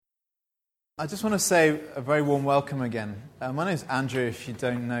I just want to say a very warm welcome again. My name is Andrew, if you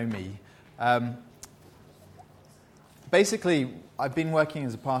don't know me. Basically, I've been working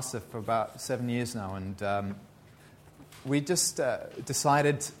as a pastor for about 7 years now, and we just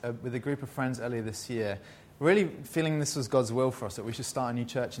decided with a group of friends earlier this year, really feeling this was God's will for us, that we should start a new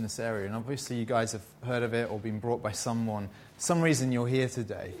church in this area. And obviously you guys have heard of it or been brought by someone. For some reason you're here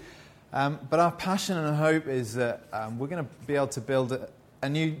today. But our passion and hope is that we're going to be able to build a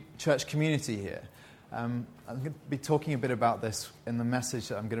new church community here. I'm going to be talking a bit about this in the message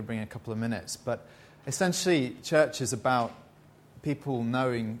that I'm going to bring in a couple of minutes. But essentially, church is about people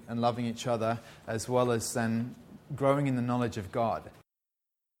knowing and loving each other, as well as then growing in the knowledge of God.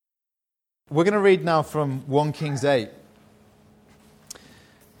 We're going to read now from 1 Kings 8.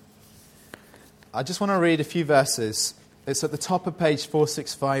 I just want to read a few verses. It's at the top of page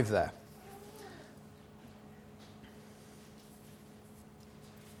 465 there.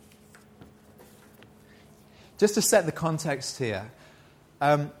 Just to set the context here,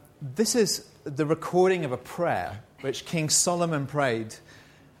 this is the recording of a prayer which King Solomon prayed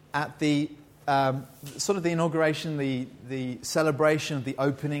at the sort of the inauguration, the celebration of the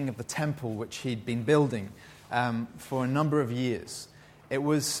opening of the temple which he'd been building for a number of years. It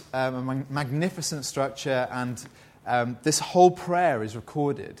was a magnificent structure, and this whole prayer is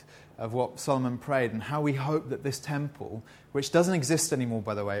recorded of what Solomon prayed and how we hope that this temple, which doesn't exist anymore,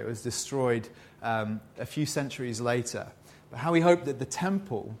 by the way, it was destroyed a few centuries later, but how we hope that the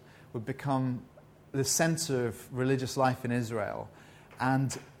temple would become the center of religious life in Israel.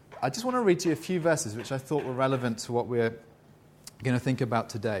 And I just want to read to you a few verses which I thought were relevant to what we're going to think about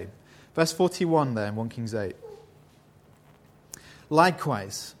today. Verse 41 there in 1 Kings 8.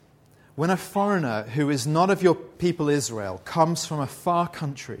 Likewise, when a foreigner who is not of your people Israel comes from a far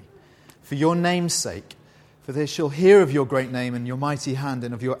country, for your name's sake, for they shall hear of your great name and your mighty hand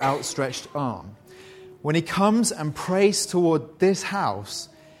and of your outstretched arm. When he comes and prays toward this house,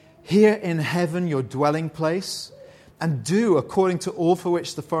 here in heaven your dwelling place, and do according to all for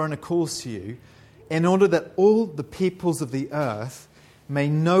which the foreigner calls to you, in order that all the peoples of the earth may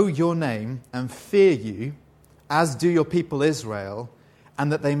know your name and fear you, as do your people Israel,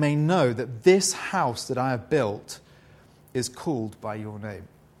 and that they may know that this house that I have built is called by your name.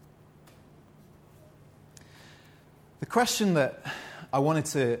 The question that I wanted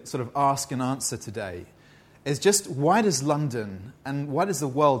to sort of ask and answer today is just, why does London and why does the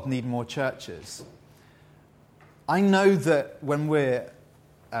world need more churches? I know that when we're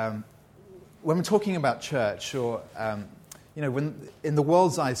talking about church, or when in the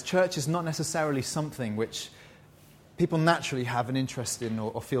world's eyes, church is not necessarily something which people naturally have an interest in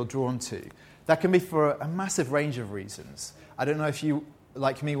or feel drawn to. That can be for a massive range of reasons. I don't know if you,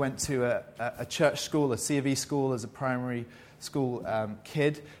 like me, went to a church school, a C of E school as a primary school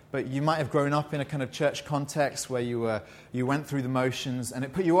kid, but you might have grown up in a kind of church context where you went through the motions and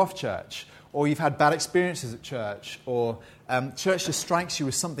it put you off church, or you've had bad experiences at church, or church just strikes you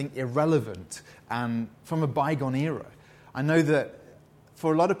as something irrelevant and from a bygone era. I know that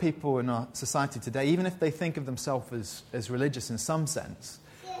for a lot of people in our society today, even if they think of themselves as religious in some sense,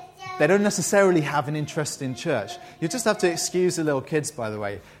 they don't necessarily have an interest in church. You just have to excuse the little kids, by the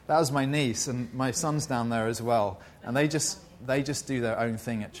way. That was my niece, and my son's down there as well. And they just do their own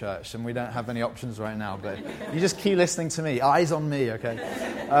thing at church, and we don't have any options right now. But you just keep listening to me. Eyes on me, okay?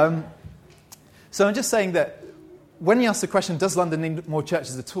 So I'm just saying that when you ask the question, does London need more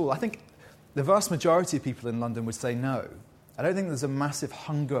churches at all? I think the vast majority of people in London would say no. I don't think there's a massive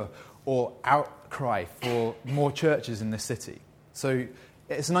hunger or outcry for more churches in this city. So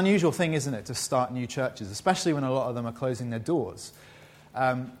it's an unusual thing, isn't it, to start new churches, especially when a lot of them are closing their doors.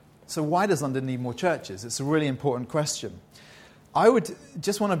 So why does London need more churches? It's a really important question. I would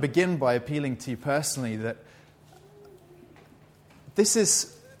just want to begin by appealing to you personally that this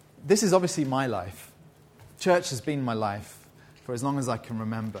is obviously my life. Church has been my life for as long as I can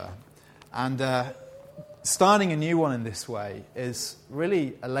remember. And starting a new one in this way is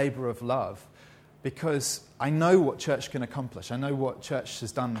really a labor of love, because I know what church can accomplish. I know what church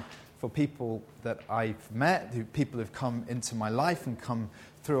has done for people that I've met, people who've come into my life and come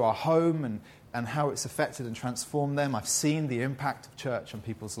through our home, and how it's affected and transformed them. I've seen the impact of church on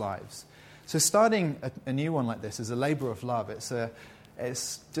people's lives. So starting a new one like this is a labor of love.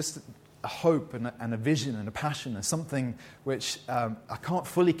 It's just a hope and a vision and a passion and something which I can't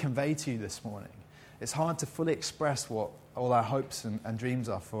fully convey to you this morning. It's hard to fully express what all our hopes and dreams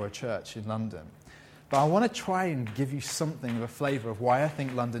are for a church in London. But I want to try and give you something of a flavour of why I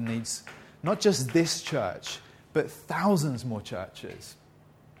think London needs not just this church, but thousands more churches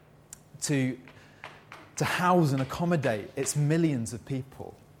to house and accommodate its millions of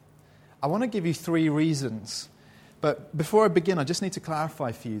people. I want to give you 3 reasons. But before I begin, I just need to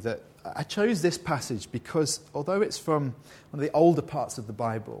clarify for you that I chose this passage because although it's from one of the older parts of the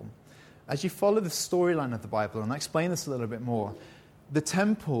Bible, as you follow the storyline of the Bible, and I explain this a little bit more, the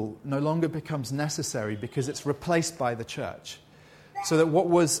temple no longer becomes necessary because it's replaced by the church. So that what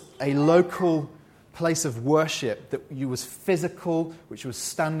was a local place of worship that you was physical, which was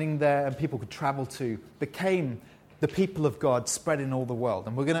standing there and people could travel to, became the people of God spread in all the world.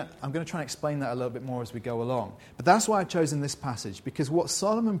 And I'm going to try and explain that a little bit more as we go along. But that's why I've chosen this passage, because what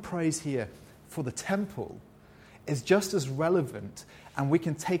Solomon prays here for the temple is just as relevant, and we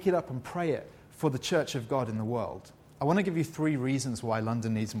can take it up and pray it for the church of God in the world. I want to give you 3 reasons why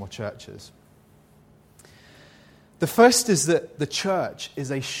London needs more churches. The first is that the church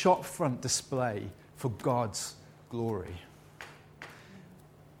is a shopfront display for God's glory.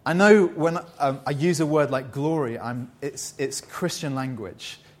 I know when I use a word like glory, it's Christian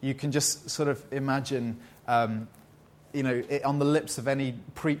language. You can just sort of imagine, it on the lips of any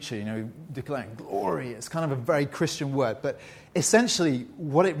preacher, declaring glory. It's kind of a very Christian word. But essentially,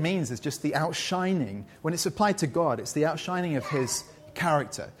 what it means is just the outshining. When it's applied to God, it's the outshining of His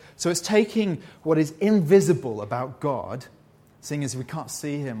character. So it's taking what is invisible about God, seeing as we can't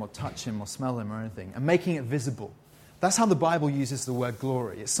see Him or touch Him or smell Him or anything, and making it visible. That's how the Bible uses the word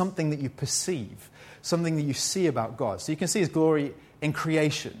glory. It's something that you perceive, something that you see about God. So you can see His glory in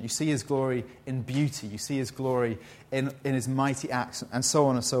creation. You see His glory in beauty. You see His glory in His mighty acts, and so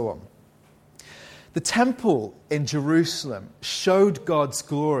on and so on. The temple in Jerusalem showed God's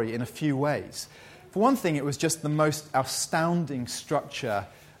glory in a few ways. For one thing, it was just the most astounding structure,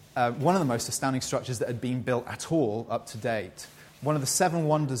 one of the most astounding structures that had been built at all up to date. One of the 7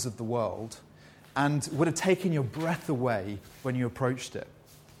 wonders of the world, and would have taken your breath away when you approached it.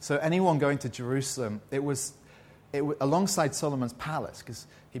 So anyone going to Jerusalem, it was alongside Solomon's palace, because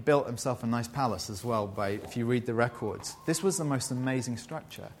he built himself a nice palace as well, if you read the records. This was the most amazing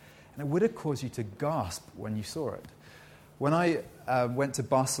structure, and it would have caused you to gasp when you saw it. When I went to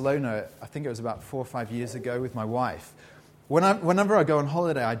Barcelona, I think it was about 4 or 5 years ago with my wife, whenever I go on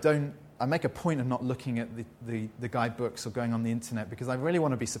holiday, I make a point of not looking at the guidebooks or going on the internet, because I really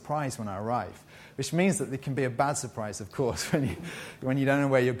want to be surprised when I arrive, which means that it can be a bad surprise, of course, when you don't know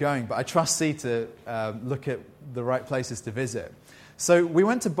where you're going. But I trust C to look at the right places to visit. So we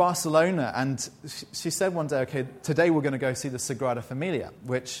went to Barcelona, and she said one day, okay, today we're going to go see the Sagrada Familia,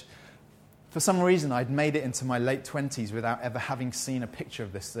 which for some reason I'd made it into my late 20s without ever having seen a picture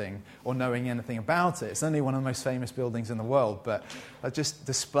of this thing or knowing anything about it. It's only one of the most famous buildings in the world, but it just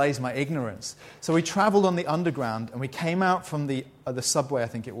displays my ignorance. So we traveled on the underground, and we came out from the subway, I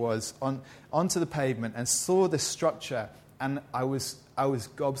think it was, onto the pavement and saw this structure, and I was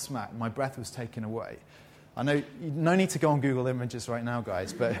gobsmacked. My breath was taken away. I know, no need to go on Google Images right now,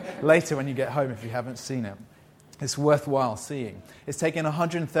 guys, but later when you get home, if you haven't seen it, it's worthwhile seeing. It's taken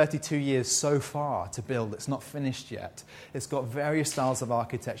 132 years so far to build. It's not finished yet. It's got various styles of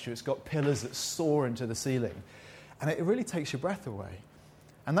architecture. It's got pillars that soar into the ceiling. And it really takes your breath away.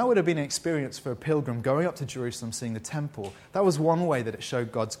 And that would have been an experience for a pilgrim going up to Jerusalem, seeing the temple. That was one way that it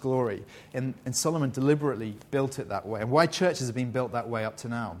showed God's glory. And Solomon deliberately built it that way. And why churches have been built that way up to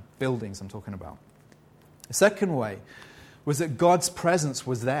now. Buildings I'm talking about. The second way was that God's presence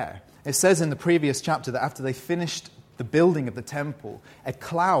was there. It says in the previous chapter that after they finished the building of the temple, a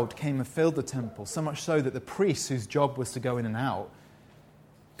cloud came and filled the temple, so much so that the priests, whose job was to go in and out,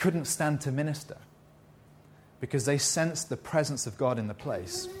 couldn't stand to minister because they sensed the presence of God in the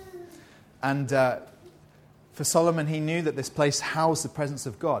place. And for Solomon, he knew that this place housed the presence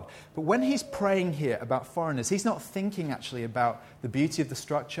of God. But when he's praying here about foreigners, he's not thinking actually about the beauty of the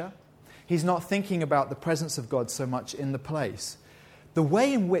structure. He's not thinking about the presence of God so much in the place. The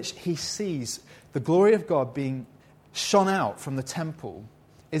way in which he sees the glory of God being shone out from the temple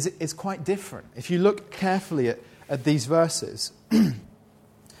is quite different. If you look carefully at these verses,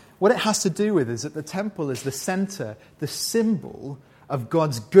 what it has to do with is that the temple is the center, the symbol of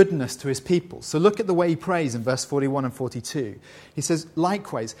God's goodness to his people. So look at the way he prays in verse 41 and 42. He says,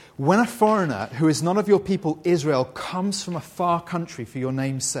 likewise, when a foreigner who is not of your people Israel comes from a far country for your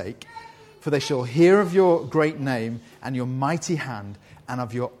name's sake, for they shall hear of your great name and your mighty hand and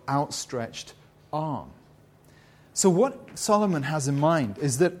of your outstretched arm. So what Solomon has in mind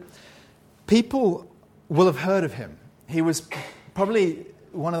is that people will have heard of him. He was probably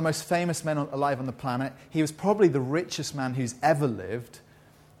one of the most famous men alive on the planet. He was probably the richest man who's ever lived.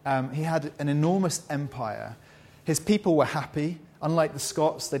 He had an enormous empire. His people were happy. Unlike the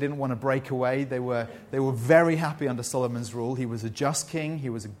Scots, they didn't want to break away. They were very happy under Solomon's rule. He was a just king. He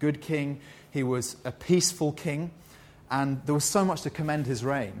was a good king. He was a peaceful king. and there was so much to commend his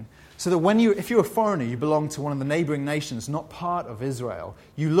reign. So that if you were a foreigner, you belonged to one of the neighboring nations, not part of Israel,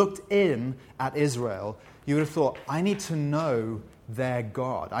 you looked in at Israel, you would have thought, I need to know their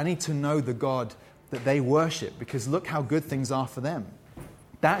God. I need to know the God that they worship, because look how good things are for them.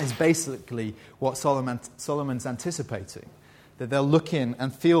 That is basically what Solomon's anticipating, that they'll look in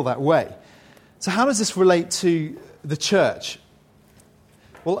and feel that way. So how does this relate to the church?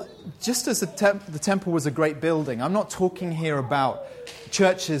 Well, just as the temple was a great building, I'm not talking here about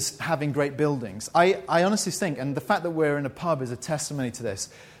churches having great buildings. I honestly think, and the fact that we're in a pub is a testimony to this,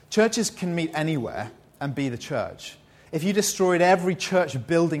 churches can meet anywhere and be the church. If you destroyed every church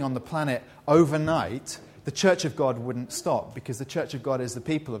building on the planet overnight, the church of God wouldn't stop, because the church of God is the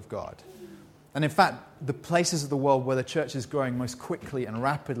people of God. And in fact, the places of the world where the church is growing most quickly and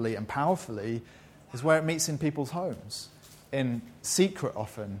rapidly and powerfully is where it meets in people's homes, in secret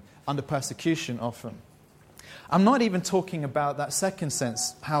often, under persecution often. I'm not even talking about that second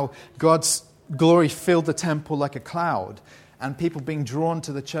sense, how God's glory filled the temple like a cloud, and people being drawn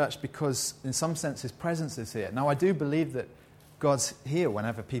to the church because, in some sense, His presence is here. Now, I do believe that God's here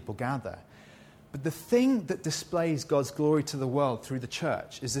whenever people gather. But the thing that displays God's glory to the world through the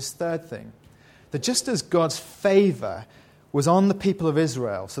church is this third thing. That just as God's favor was on the people of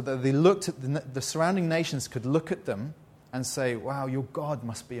Israel, so that they looked at the surrounding nations could look at them and say, wow, your God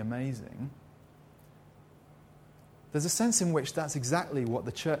must be amazing. There's a sense in which that's exactly what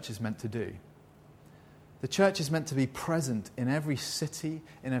the church is meant to do. The church is meant to be present in every city,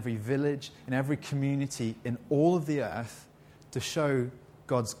 in every village, in every community, in all of the earth, to show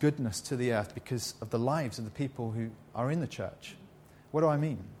God's goodness to the earth because of the lives of the people who are in the church. What do I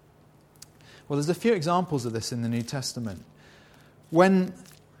mean? Well, there's a few examples of this in the New Testament. When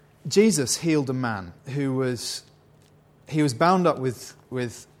Jesus healed a man he was bound up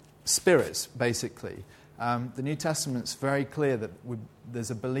with spirits, basically. The New Testament's very clear that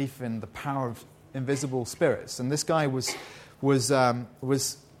there's a belief in the power of invisible spirits, and this guy was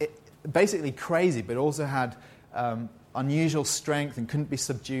basically crazy, but also had unusual strength and couldn't be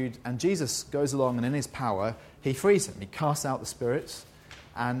subdued. And Jesus goes along, and in His power, He frees him. He casts out the spirits,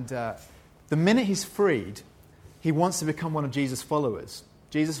 and the minute he's freed, he wants to become one of Jesus' followers.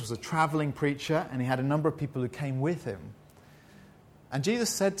 Jesus was a traveling preacher, and he had a number of people who came with him. And Jesus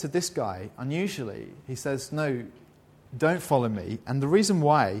said to this guy, unusually, He says, no, don't follow me. And the reason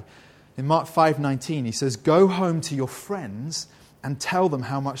why, in Mark 5:19, He says, go home to your friends and tell them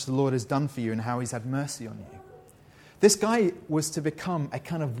how much the Lord has done for you and how He's had mercy on you. This guy was to become a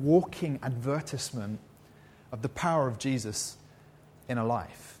kind of walking advertisement of the power of Jesus in a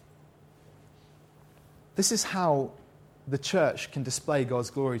life. This is how the church can display God's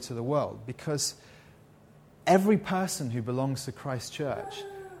glory to the world, because every person who belongs to Christ's church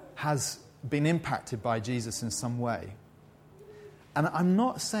has been impacted by Jesus in some way. And I'm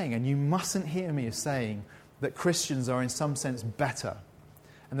not saying, and you mustn't hear me as saying, that Christians are in some sense better,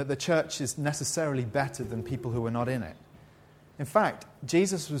 and that the church is necessarily better than people who are not in it. In fact,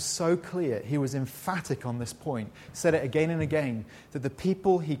 Jesus was so clear, He was emphatic on this point, said it again and again, that the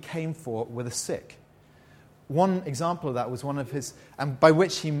people He came for were the sick. One example of that was one of His, and by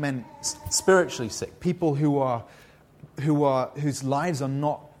which He meant spiritually sick, people whose lives are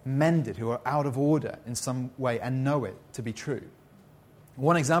not mended, who are out of order in some way and know it to be true.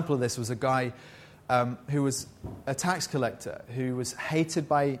 One example of this was a guy who was a tax collector, who was hated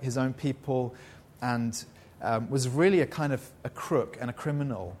by his own people and was really a kind of a crook and a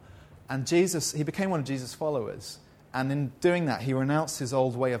criminal. And he became one of Jesus' followers. And in doing that, he renounced his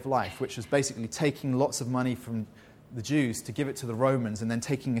old way of life, which was basically taking lots of money from the Jews to give it to the Romans and then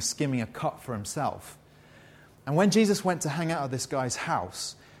skimming a cut for himself. And when Jesus went to hang out at this guy's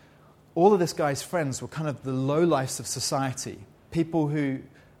house, all of this guy's friends were kind of the lowlifes of society, people who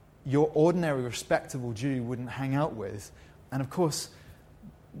your ordinary respectable Jew wouldn't hang out with. And of course,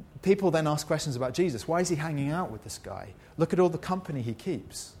 people then ask questions about Jesus. Why is He hanging out with this guy? Look at all the company he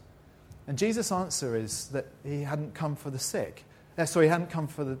keeps. And Jesus' answer is that He hadn't come for the sick. He hadn't come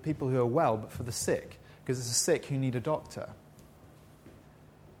for the people who are well, but for the sick, because it's the sick who need a doctor.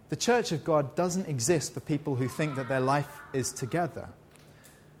 The church of God doesn't exist for people who think that their life is together.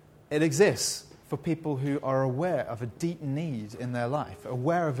 It exists for people who are aware of a deep need in their life,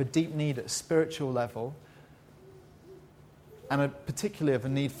 aware of a deep need at a spiritual level, and particularly of a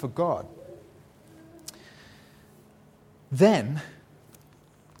need for God. Then,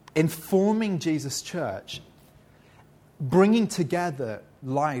 in forming Jesus' church, bringing together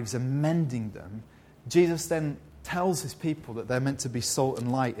lives and mending them, Jesus then tells His people that they're meant to be salt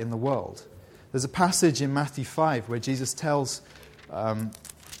and light in the world. There's a passage in Matthew 5 where Jesus tells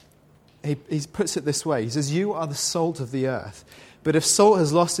he puts it this way. He says, "You are the salt of the earth. But if salt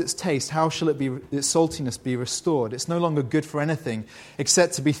has lost its taste, how shall its saltiness be restored? It's no longer good for anything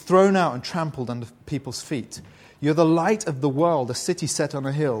except to be thrown out and trampled under people's feet. You're the light of the world. A city set on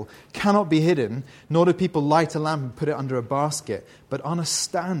a hill cannot be hidden, nor do people light a lamp and put it under a basket, but on a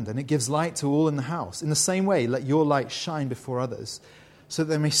stand, and it gives light to all in the house. In the same way, let your light shine before others, so that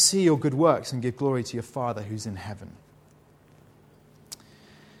they may see your good works and give glory to your Father who's in heaven."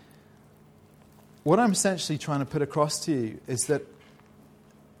 What I'm essentially trying to put across to you is that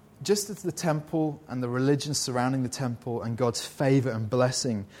just as the temple and the religion surrounding the temple and God's favor and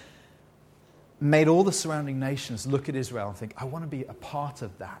blessing made all the surrounding nations look at Israel and think, "I want to be a part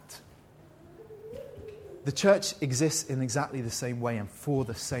of that," the church exists in exactly the same way and for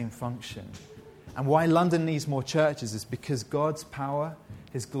the same function. And why London needs more churches is because God's power,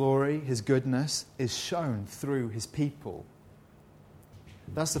 His glory, His goodness is shown through His people.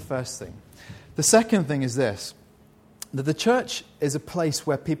 That's the first thing. The second thing is this, that the church is a place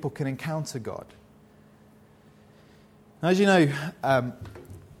where people can encounter God. Now, as you know,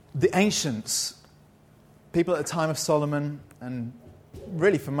 the ancients, people at the time of Solomon, and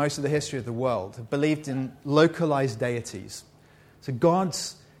really for most of the history of the world, have believed in localized deities. So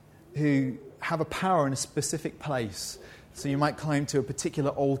gods who have a power in a specific place. So you might climb to a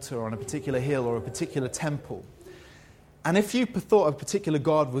particular altar on a particular hill or a particular temple. And if you thought a particular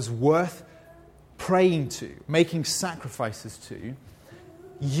god was worth praying to, making sacrifices to,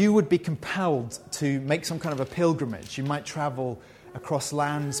 you would be compelled to make some kind of a pilgrimage. You might travel across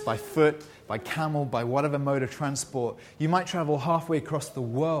lands by foot, by camel, by whatever mode of transport. You might travel halfway across the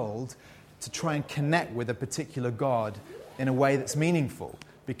world to try and connect with a particular god in a way that's meaningful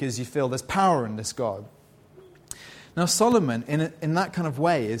because you feel there's power in this god. Now Solomon, in that kind of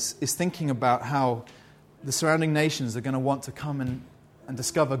way, is thinking about how the surrounding nations are going to want to come and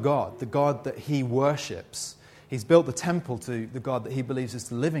discover God, the God that he worships. He's built the temple to the God that he believes is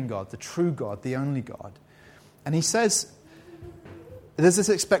the living God, the true God, the only God. And he says there's this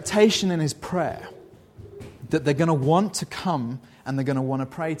expectation in his prayer that they're going to want to come and they're going to want to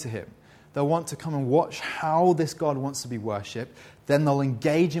pray to him. They'll want to come and watch how this God wants to be worshipped. Then they'll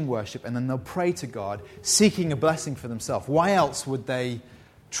engage in worship and then they'll pray to God, seeking a blessing for themselves. Why else would they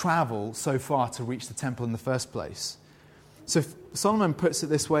travel so far to reach the temple in the first place? So Solomon puts it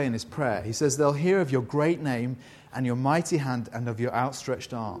this way in his prayer. He says, they'll hear of your great name and your mighty hand and of your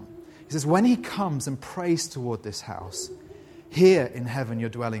outstretched arm. He says, when he comes and prays toward this house, here in heaven your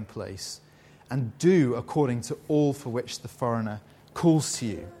dwelling place, and do according to all for which the foreigner calls to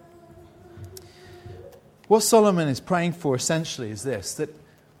you. What Solomon is praying for essentially is this, that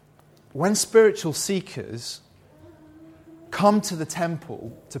when spiritual seekers come to the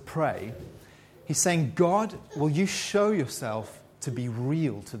temple to pray, he's saying, God, will you show yourself to be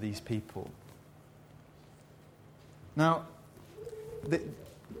real to these people? Now, the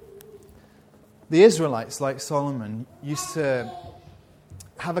Israelites, like Solomon, used to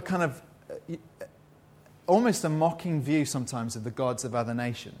have a kind of almost a mocking view sometimes of the gods of other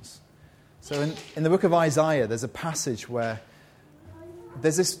nations. So in the book of Isaiah, there's a passage where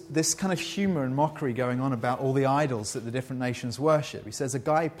there's this kind of humor and mockery going on about all the idols that the different nations worship. He says a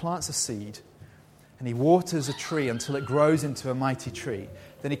guy plants a seed and he waters a tree until it grows into a mighty tree.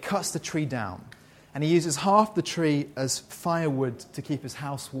 Then he cuts the tree down and he uses half the tree as firewood to keep his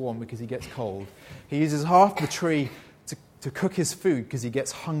house warm because he gets cold. He uses half the tree to cook his food because he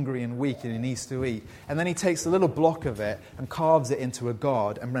gets hungry and weak and he needs to eat. And then he takes a little block of it and carves it into a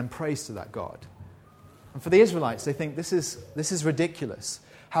god and then prays to that god. And for the Israelites, they think this is ridiculous.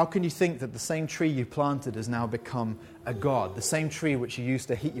 How can you think that the same tree you planted has now become a god? The same tree which you used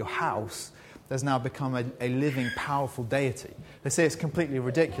to heat your house has now become a living, powerful deity. They say it's completely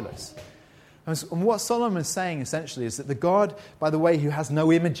ridiculous. And what Solomon is saying essentially is that the God, by the way, who has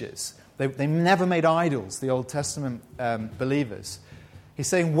no images, they never made idols, the Old Testament believers. He's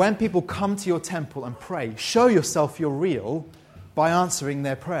saying when people come to your temple and pray, show yourself you're real by answering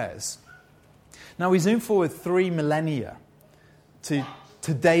their prayers. Now we zoom forward 3 millennia to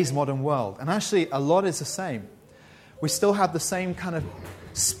today's modern world, and actually a lot is the same. We still have the same kind of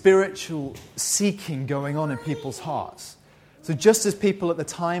spiritual seeking going on in people's hearts. So just as people at the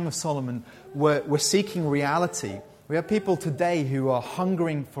time of Solomon were seeking reality, we have people today who are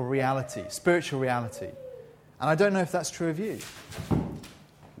hungering for reality, spiritual reality. And I don't know if that's true of you.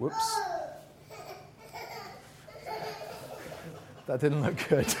 Whoops. That didn't look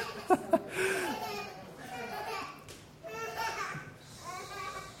good.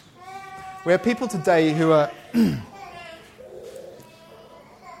 We have people today who are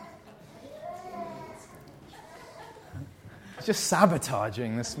Just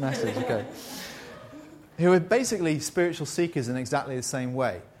sabotaging this message, okay. Who are basically spiritual seekers in exactly the same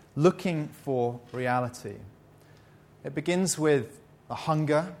way, looking for reality. It begins with a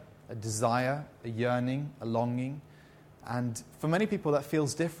hunger, a desire, a yearning, a longing. And for many people that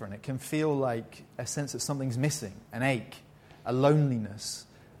feels different. It can feel like a sense that something's missing, an ache, a loneliness,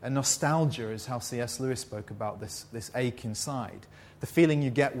 a nostalgia is how C.S. Lewis spoke about this ache inside. The feeling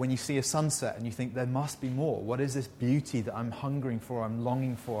you get when you see a sunset and you think there must be more. What is this beauty that I'm hungering for, I'm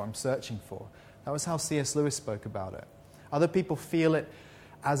longing for, I'm searching for? That was how C.S. Lewis spoke about it. Other people feel it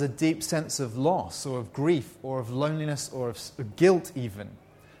as a deep sense of loss or of grief or of loneliness or of guilt even.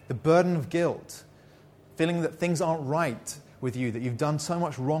 The burden of guilt. Feeling that things aren't right with you, that you've done so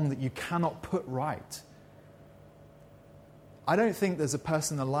much wrong that you cannot put right. I don't think there's a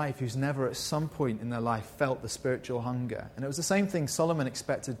person alive who's never at some point in their life felt the spiritual hunger. And it was the same thing Solomon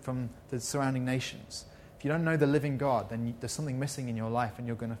expected from the surrounding nations. If you don't know the living God, then there's something missing in your life and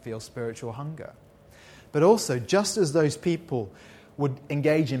you're going to feel spiritual hunger. But also, just as those people would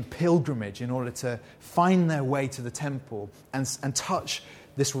engage in pilgrimage in order to find their way to the temple and touch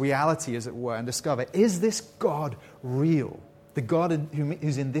this reality, as it were, and discover, is this God real? The God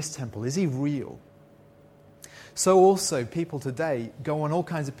who's in this temple, is he real? So also, people today go on all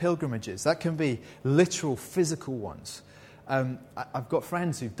kinds of pilgrimages. That can be literal, physical ones. I've got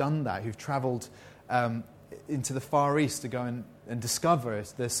friends who've done that, who've travelled into the Far East to go and discover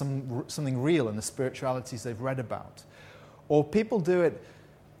if there's something real in the spiritualities they've read about. Or people do it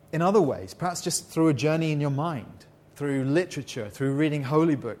in other ways, perhaps just through a journey in your mind, through literature, through reading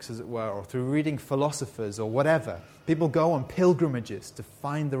holy books, as it were, or through reading philosophers or whatever. People go on pilgrimages to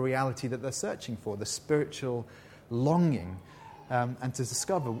find the reality that they're searching for, the spiritual longing, and to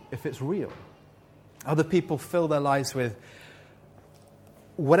discover if it's real. Other people fill their lives with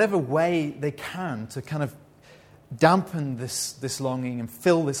whatever way they can to kind of dampen this longing and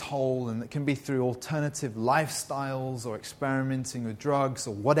fill this hole, and it can be through alternative lifestyles or experimenting with drugs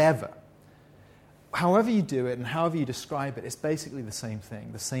or whatever. However you do it and however you describe it, it's basically the same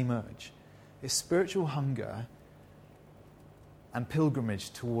thing, the same urge. It's spiritual hunger and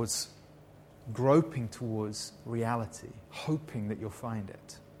pilgrimage towards, groping towards reality, hoping that you'll find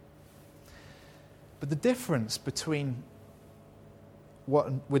it. But the difference between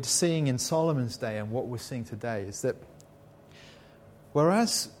what we're seeing in Solomon's day and what we're seeing today is that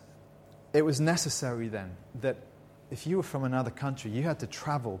whereas it was necessary then that if you were from another country, you had to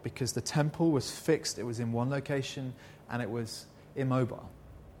travel because the temple was fixed, it was in one location, and it was immobile.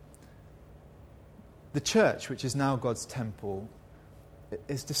 The church, which is now God's temple,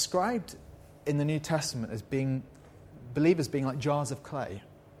 is described in the New Testament as believers being like jars of clay.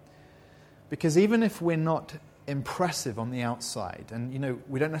 Because even if we're not impressive on the outside, and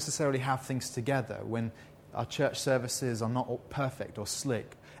we don't necessarily have things together when our church services are not all perfect or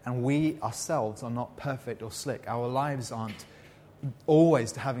slick, and we ourselves are not perfect or slick. Our lives aren't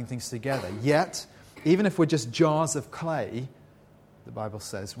always having things together. Yet, even if we're just jars of clay, the Bible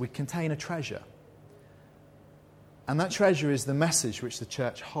says, we contain a treasure. And that treasure is the message which the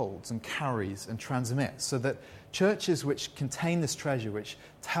church holds and carries and transmits. So that churches which contain this treasure, which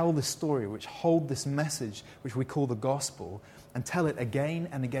tell this story, which hold this message, which we call the gospel, and tell it again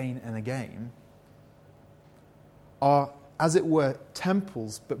and again and again, are, as it were,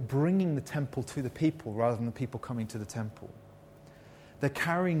 temples, but bringing the temple to the people rather than the people coming to the temple. They're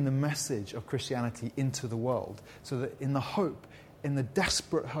carrying the message of Christianity into the world so that in the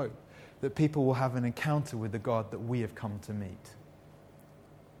desperate hope, that people will have an encounter with the God that we have come to meet.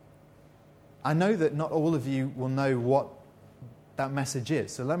 I know that not all of you will know what that message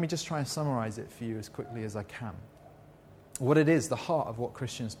is, so let me just try and summarize it for you as quickly as I can. What it is, the heart of what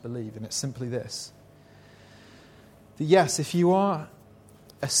Christians believe, and it's simply this. That yes, if you are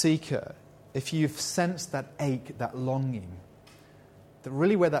a seeker, if you've sensed that ache, that longing, that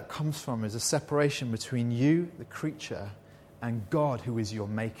really where that comes from is a separation between you, the creature, and God, who is your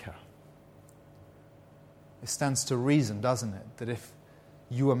maker. It stands to reason, doesn't it, that if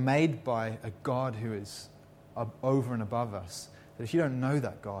you are made by a God who is over and above us, that if you don't know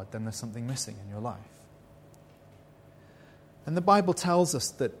that God, then there's something missing in your life. And the Bible tells us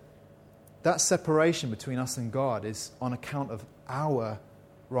that that separation between us and God is on account of our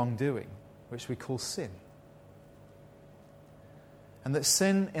wrongdoing, which we call sin. And that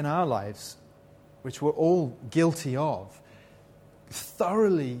sin in our lives, which we're all guilty of,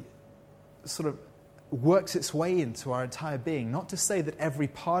 thoroughly sort of works its way into our entire being. Not to say that every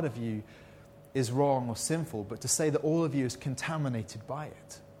part of you is wrong or sinful, but to say that all of you is contaminated by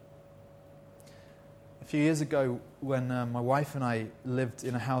it. A few years ago, when my wife and I lived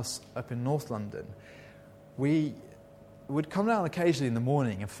in a house up in North London, we would come down occasionally in the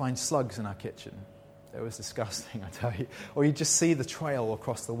morning and find slugs in our kitchen. It was disgusting, I tell you. Or you'd just see the trail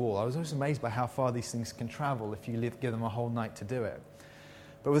across the wall. I was always amazed by how far these things can travel if you give them a whole night to do it.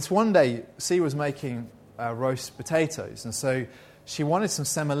 But this one day, C was making roast potatoes, and so she wanted some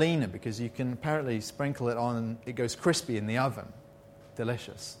semolina because you can apparently sprinkle it on and it goes crispy in the oven.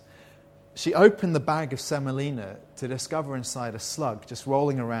 Delicious. She opened the bag of semolina to discover inside a slug just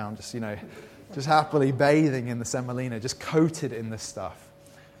rolling around, just happily bathing in the semolina, just coated in this stuff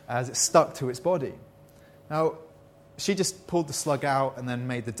as it stuck to its body. Now, she just pulled the slug out and then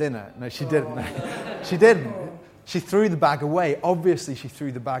made the dinner. No, she didn't. She didn't. She threw the bag away. Obviously, she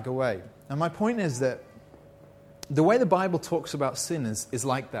threw the bag away. And my point is that the way the Bible talks about sin is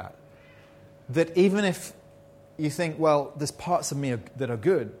like that. That even if you think, well, there's parts of me that are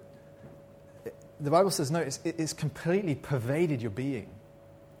good, the Bible says, no, it's completely pervaded your being.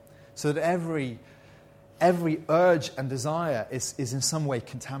 So that every urge and desire is in some way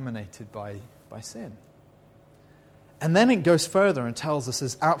contaminated by sin. And then it goes further and tells us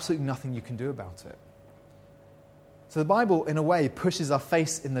there's absolutely nothing you can do about it. So the Bible, in a way, pushes our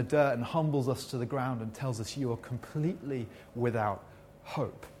face in the dirt and humbles us to the ground and tells us you are completely without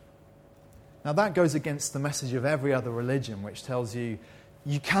hope. Now that goes against the message of every other religion, which tells you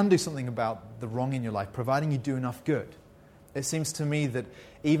you can do something about the wrong in your life, providing you do enough good. It seems to me that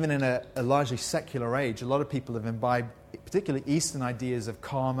even in a largely secular age, a lot of people have imbibed particularly Eastern ideas of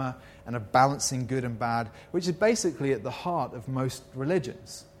karma and of balancing good and bad, which is basically at the heart of most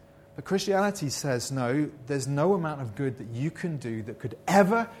religions. But Christianity says, no, there's no amount of good that you can do that could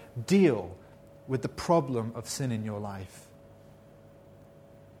ever deal with the problem of sin in your life.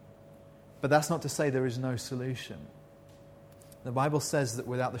 But that's not to say there is no solution. The Bible says that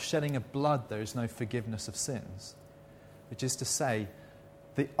without the shedding of blood, there is no forgiveness of sins. Which is to say,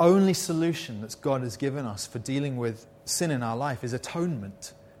 the only solution that God has given us for dealing with sin in our life is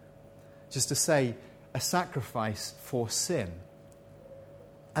atonement. Just to say, a sacrifice for sin.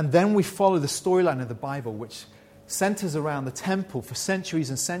 And then we follow the storyline of the Bible, which centers around the temple for centuries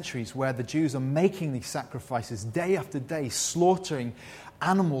and centuries, where the Jews are making these sacrifices day after day, slaughtering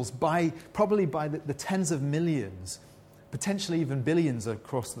animals probably by the tens of millions, potentially even billions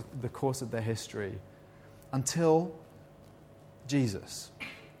across the course of their history, until Jesus,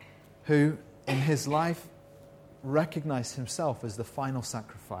 who in his life recognized himself as the final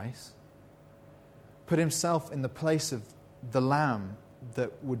sacrifice, put himself in the place of the lamb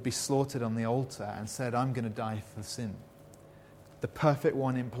that would be slaughtered on the altar and said, I'm going to die for sin. The perfect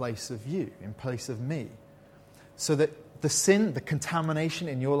one in place of you, in place of me. So that the sin, the contamination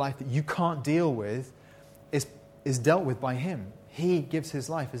in your life that you can't deal with is dealt with by him. He gives his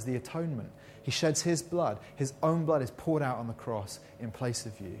life as the atonement. He sheds his blood. His own blood is poured out on the cross in place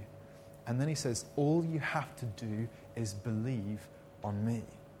of you. And then he says, all you have to do is believe on me.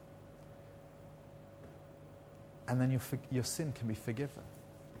 And then your sin can be forgiven.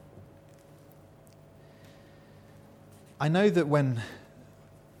 I know that when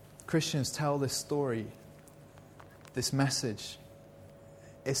Christians tell this story, this message,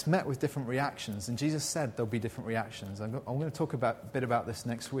 it's met with different reactions. And Jesus said there'll be different reactions. I'm going to talk a bit about this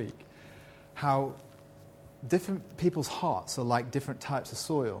next week. How different people's hearts are like different types of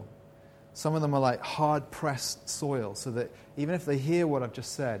soil. Some of them are like hard-pressed soil, so that even if they hear what I've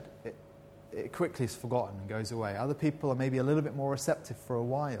just said, it quickly is forgotten and goes away. Other people are maybe a little bit more receptive for a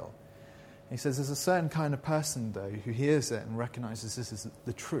while. And he says there's a certain kind of person, though, who hears it and recognizes this is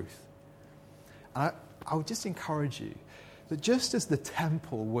the truth. And I would just encourage you that just as the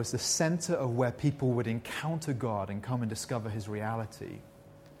temple was the center of where people would encounter God and come and discover his reality,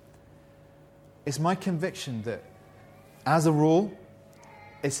 it's my conviction that, as a rule,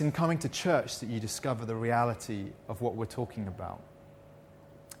 it's in coming to church that you discover the reality of what we're talking about.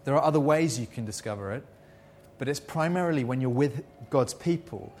 There are other ways you can discover it, but it's primarily when you're with God's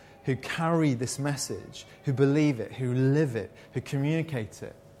people who carry this message, who believe it, who live it, who communicate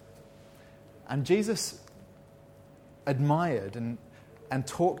it. And Jesus admired and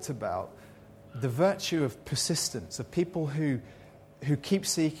talked about the virtue of persistence, of people who keep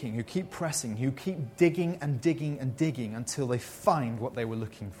seeking, who keep pressing, who keep digging and digging and digging until they find what they were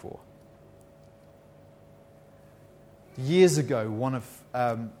looking for. Years ago,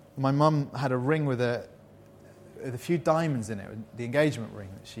 my mum had a ring with a few diamonds in it, the engagement ring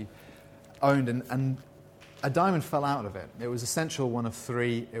that she owned, and a diamond fell out of it. It was essential one of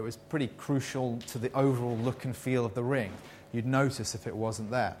three. It was pretty crucial to the overall look and feel of the ring. You'd notice if it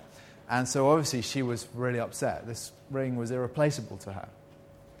wasn't there. And so obviously she was really upset. This ring was irreplaceable to her.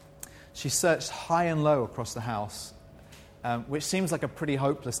 She searched high and low across the house which seems like a pretty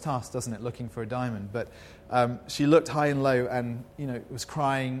hopeless task, doesn't it, looking for a diamond? But she looked high and low and, was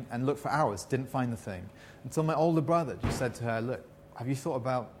crying and looked for hours, didn't find the thing. Until my older brother just said to her, look, have you thought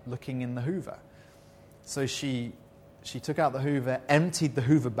about looking in the Hoover? So she took out the Hoover, emptied the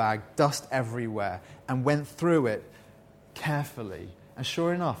Hoover bag, dust everywhere, and went through it carefully. And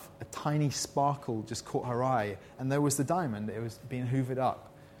sure enough, a tiny sparkle just caught her eye, and there was the diamond. It was being hoovered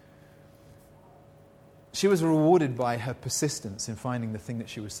up. She was rewarded by her persistence in finding the thing that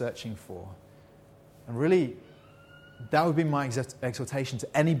she was searching for. And really, that would be my exhortation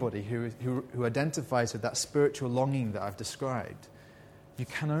to anybody who identifies with that spiritual longing that I've described. You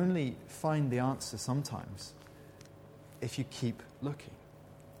can only find the answer sometimes if you keep looking.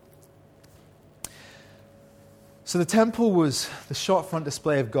 So the temple was the short-front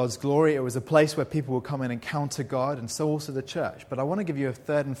display of God's glory. It was a place where people would come and encounter God, and so also the church. But I want to give you a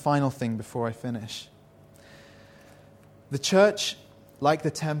third and final thing before I finish. The church, like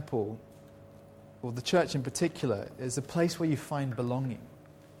the temple, or the church in particular, is a place where you find belonging.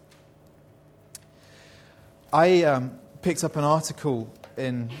 I picked up an article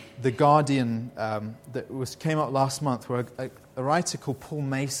in The Guardian that came out last month where a writer called Paul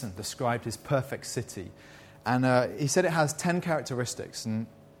Mason described his perfect city. And he said it has 10 characteristics, and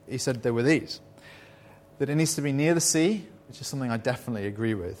he said there were these. That it needs to be near the sea, which is something I definitely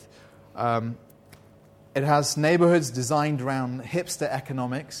agree with. It has neighborhoods designed around hipster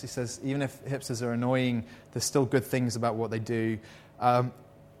economics. He says even if hipsters are annoying, there's still good things about what they do.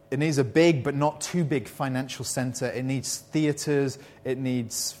 It needs a big but not too big financial center. It needs theaters. It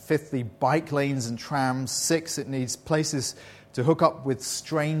needs, fifthly, bike lanes and trams. 6, it needs places to hook up with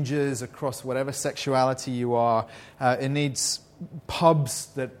strangers across whatever sexuality you are. It needs pubs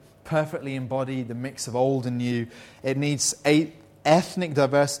that perfectly embody the mix of old and new. It needs 8, ethnic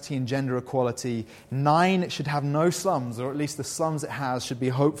diversity and gender equality. 9, it should have no slums, or at least the slums it has should be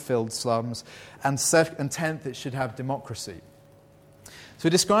hope-filled slums. And 10th, it should have democracy. So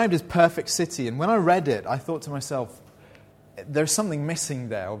described as perfect city, and when I read it, I thought to myself, there's something missing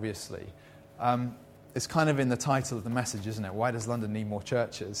there, obviously. It's kind of in the title of the message, isn't it? Why does London need more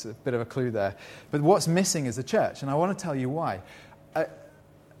churches? A bit of a clue there. But what's missing is a church, and I want to tell you why.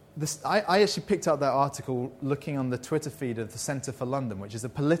 I actually picked up that article looking on the Twitter feed of the Centre for London, which is a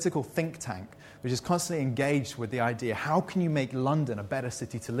political think tank which is constantly engaged with the idea, how can you make London a better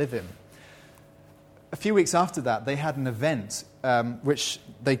city to live in? A few weeks after that, they had an event which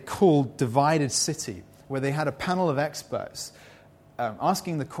they called Divided City, where they had a panel of experts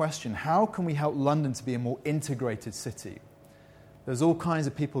asking the question, how can we help London to be a more integrated city? There's all kinds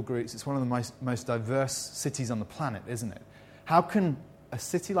of people groups. It's one of the most diverse cities on the planet, isn't it? How can a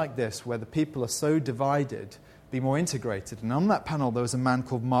city like this, where the people are so divided, be more integrated? And on that panel, there was a man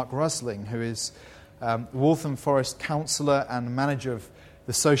called Mark Rusling, who is Waltham Forest councillor and manager of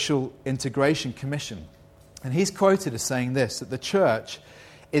the Social Integration Commission. And he's quoted as saying this, that the church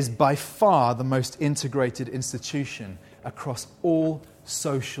is by far the most integrated institution across all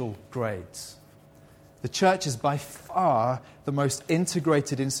social grades. The church is by far the most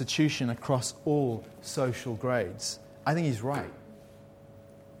integrated institution across all social grades. I think he's right.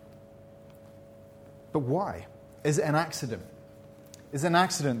 But why? Is it an accident? Is it an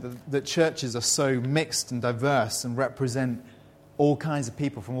accident that churches are so mixed and diverse and represent all kinds of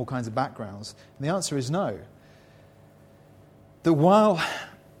people from all kinds of backgrounds? And the answer is no. That while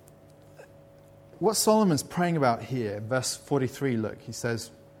what Solomon's praying about here, verse 43, look, he says,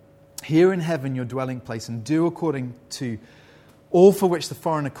 "Here in heaven your dwelling place, and do according to all for which the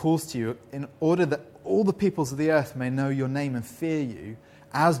foreigner calls to you, in order that all the peoples of the earth may know your name and fear you,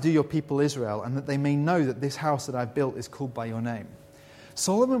 as do your people Israel, and that they may know that this house that I've built is called by your name."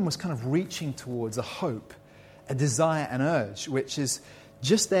 Solomon was kind of reaching towards a hope, a desire, an urge, which is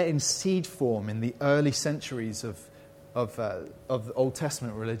just there in seed form in the early centuries of the Old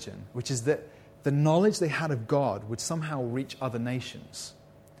Testament religion, which is that the knowledge they had of God would somehow reach other nations.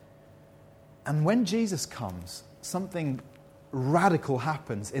 And when Jesus comes, something radical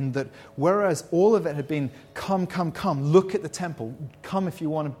happens in that whereas all of it had been, come, look at the temple, come if you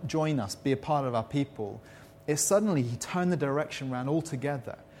want to join us, be a part of our people, it suddenly, he turned the direction around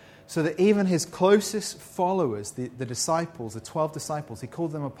altogether. So that even his closest followers, the disciples, the 12 disciples, he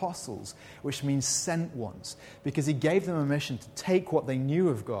called them apostles, which means sent ones, because he gave them a mission to take what they knew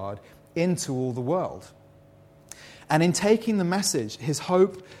of God into all the world. And in taking the message, his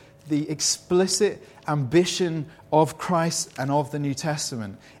hope, the explicit ambition of Christ and of the New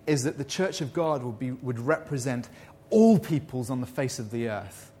Testament is that the Church of God would represent all peoples on the face of the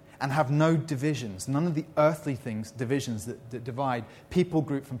earth and have no divisions, none of the earthly divisions that divide people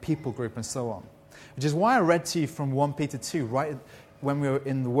group from people group and so on. which is why I read to you from 1 Peter 2 right when we were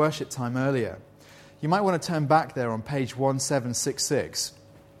in the worship time earlier. You might want to turn back there on page 1766.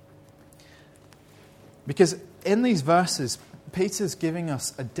 Because in these verses, Peter's giving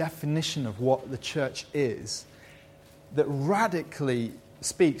us a definition of what the church is that radically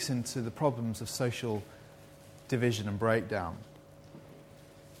speaks into the problems of social division and breakdown.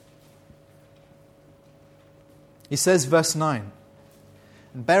 He says, verse 9,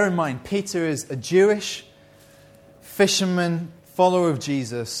 and bear in mind, Peter is a Jewish fisherman, follower of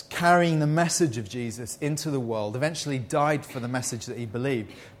Jesus, carrying the message of Jesus into the world, eventually died for the message that he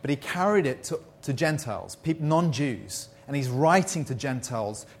believed, but he carried it to Gentiles, people, non-Jews, and he's writing to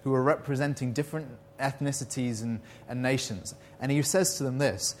Gentiles who are representing different ethnicities and nations. And he says to them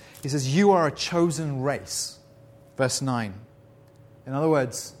this, he says, you are a chosen race, verse 9. In other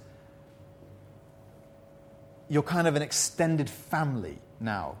words, you're kind of an extended family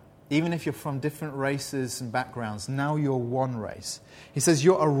now. Even if you're from different races and backgrounds, now you're one race. He says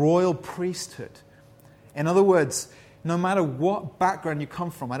you're a royal priesthood. In other words, no matter what background you come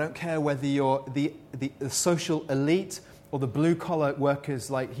from, I don't care whether you're the social elite or the blue-collar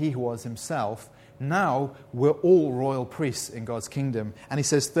workers like he was himself, now we're all royal priests in God's kingdom. And he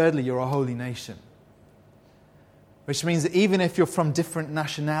says, thirdly, you're a holy nation. Which means that even if you're from different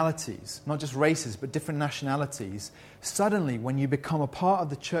nationalities, not just races, but different nationalities, suddenly when you become a part of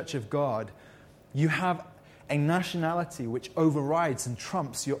the church of God, you have a nationality which overrides and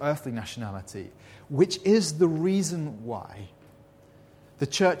trumps your earthly nationality, which is the reason why the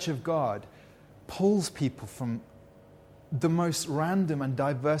church of God pulls people from the most random and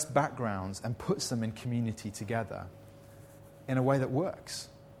diverse backgrounds and puts them in community together in a way that works.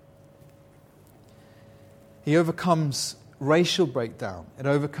 He overcomes racial breakdown, it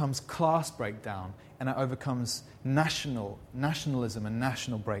overcomes class breakdown, and it overcomes nationalism and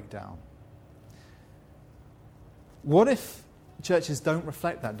national breakdown. What if churches don't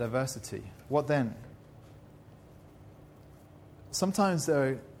reflect that diversity? What then? Sometimes there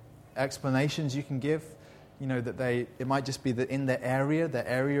are explanations you can give, that it might just be that in their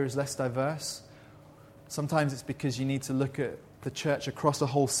area is less diverse. Sometimes it's because you need to look at the church across a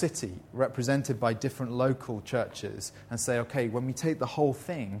whole city represented by different local churches and say, okay, when we take the whole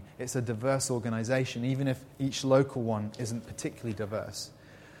thing, it's a diverse organization, even if each local one isn't particularly diverse.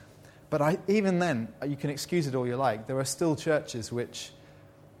 But even then, you can excuse it all you like, there are still churches which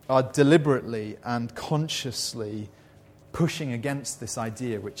are deliberately and consciously pushing against this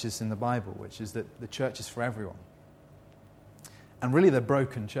idea which is in the Bible, which is that the church is for everyone. And really they're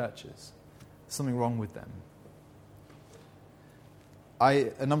broken churches. There's something wrong with them.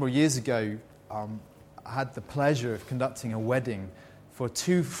 A number of years ago, I had the pleasure of conducting a wedding for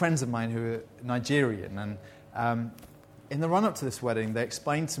two friends of mine who are Nigerian. And in the run-up to this wedding, they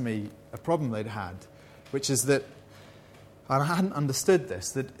explained to me a problem they'd had, which is that, and I hadn't understood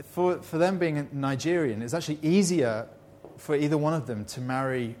this, that for them being Nigerian, it's actually easier for either one of them to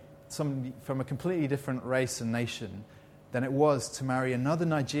marry somebody from a completely different race and nation than it was to marry another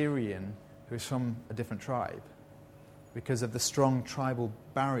Nigerian who's from a different tribe, because of the strong tribal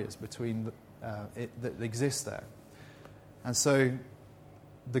barriers between that exist there. And so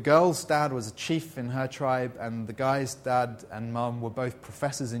the girl's dad was a chief in her tribe, and the guy's dad and mum were both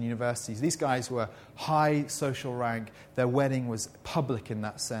professors in universities. These guys were high social rank. Their wedding was public in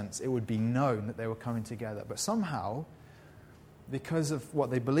that sense. It would be known that they were coming together. But somehow, because of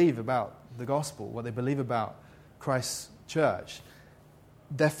what they believe about the gospel, what they believe about Christ's church,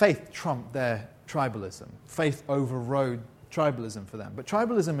 their faith trumped their tribalism. Faith overrode tribalism for them. But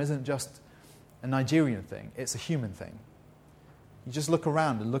tribalism isn't just a Nigerian thing, it's a human thing. You just look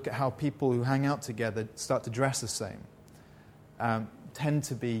around and look at how people who hang out together start to dress the same, tend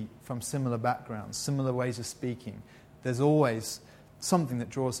to be from similar backgrounds, similar ways of speaking. There's always something that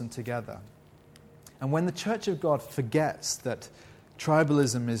draws them together. And when the Church of God forgets that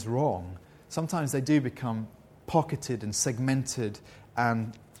tribalism is wrong, sometimes they do become pocketed and segmented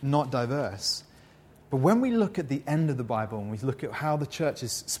and not diverse. But when we look at the end of the Bible and we look at how the church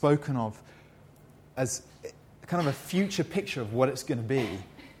is spoken of as kind of a future picture of what it's going to be,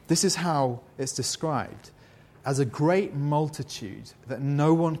 this is how it's described: as a great multitude that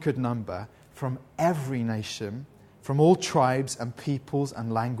no one could number, from every nation, from all tribes and peoples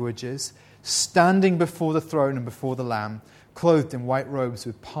and languages, standing before the throne and before the Lamb, clothed in white robes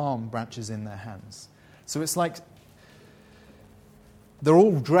with palm branches in their hands. So it's like they're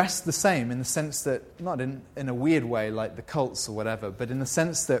all dressed the same in the sense that, not in a weird way like the cults or whatever, but in the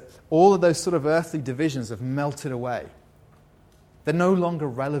sense that all of those sort of earthly divisions have melted away. They're no longer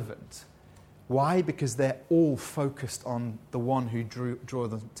relevant. Why? Because they're all focused on the one who drew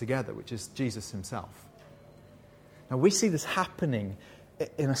them together, which is Jesus himself. Now we see this happening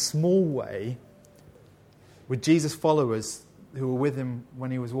in a small way with Jesus' followers who were with him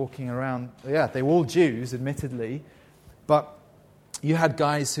when he was walking around. Yeah, they were all Jews, admittedly, but you had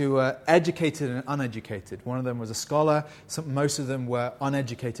guys who were educated and uneducated. One of them was a scholar. Most of them were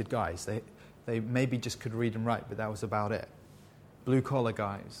uneducated guys. They maybe just could read and write, but that was about it. Blue-collar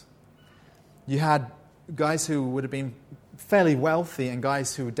guys. You had guys who would have been fairly wealthy and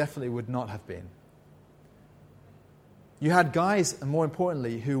guys who definitely would not have been. You had guys, and more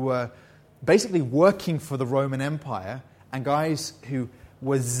importantly, who were basically working for the Roman Empire and guys who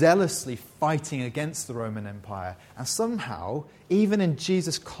were zealously fighting against the Roman Empire. And somehow, even in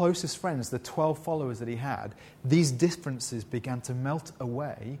Jesus' closest friends, the 12 followers that he had, these differences began to melt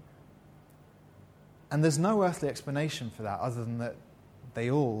away. And there's no earthly explanation for that other than that they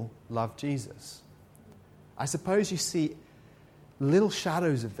all love Jesus. I suppose you see little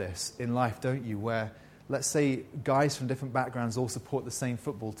shadows of this in life, don't you? Where, let's say, guys from different backgrounds all support the same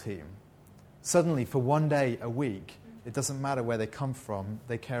football team. Suddenly, for one day a week, it doesn't matter where they come from,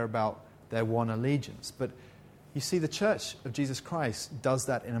 they care about their one allegiance. But you see, the Church of Jesus Christ does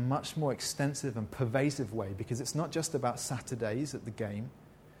that in a much more extensive and pervasive way, because it's not just about Saturdays at the game,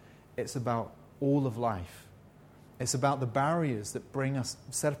 it's about all of life. It's about the barriers that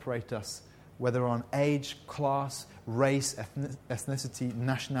separate us, whether on age, class, race, ethnicity,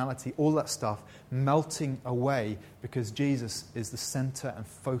 nationality, all that stuff, melting away because Jesus is the center and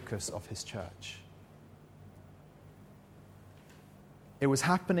focus of his church. It was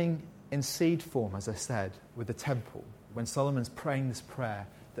happening in seed form, as I said, with the temple, when Solomon's praying this prayer,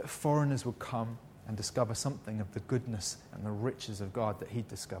 that foreigners would come and discover something of the goodness and the riches of God that he'd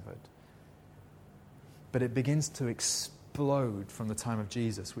discovered. But it begins to explode from the time of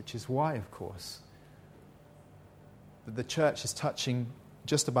Jesus, which is why, of course, that the church is touching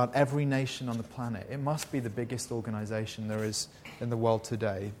just about every nation on the planet. It must be the biggest organization there is in the world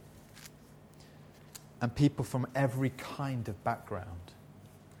today. And people from every kind of background.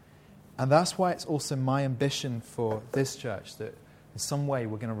 And that's why it's also my ambition for this church that in some way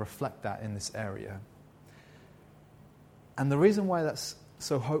we're going to reflect that in this area. And the reason why that's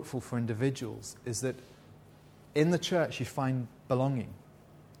so hopeful for individuals is that in the church you find belonging.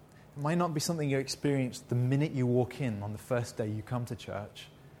 It might not be something you experience the minute you walk in on the first day you come to church.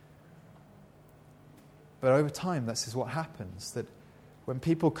 But over time, this is what happens, that when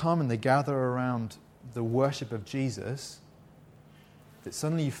people come and they gather around the worship of Jesus, that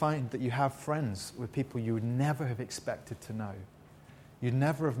suddenly you find that you have friends with people you would never have expected to know. You'd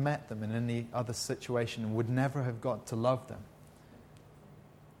never have met them in any other situation and would never have got to love them.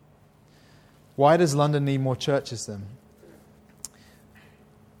 Why does London need more churches then?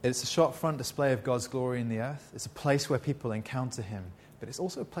 It's a shop-front display of God's glory in the earth. It's a place where people encounter him, but it's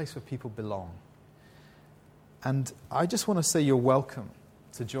also a place where people belong. And I just want to say you're welcome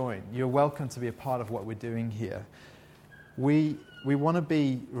to join. You're welcome to be a part of what we're doing here. We want to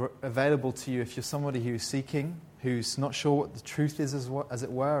be available to you if you're somebody who's seeking, who's not sure what the truth is, as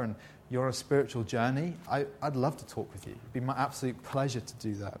it were, and you're on a spiritual journey. I'd love to talk with you. It'd be my absolute pleasure to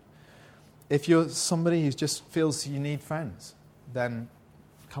do that. If you're somebody who just feels you need friends, then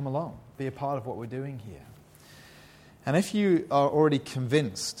come along. Be a part of what we're doing here. And if you are already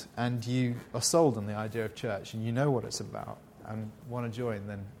convinced and you are sold on the idea of church and you know what it's about and want to join,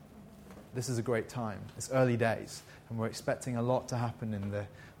 then this is a great time. It's early days and we're expecting a lot to happen in the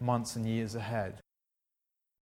months and years ahead.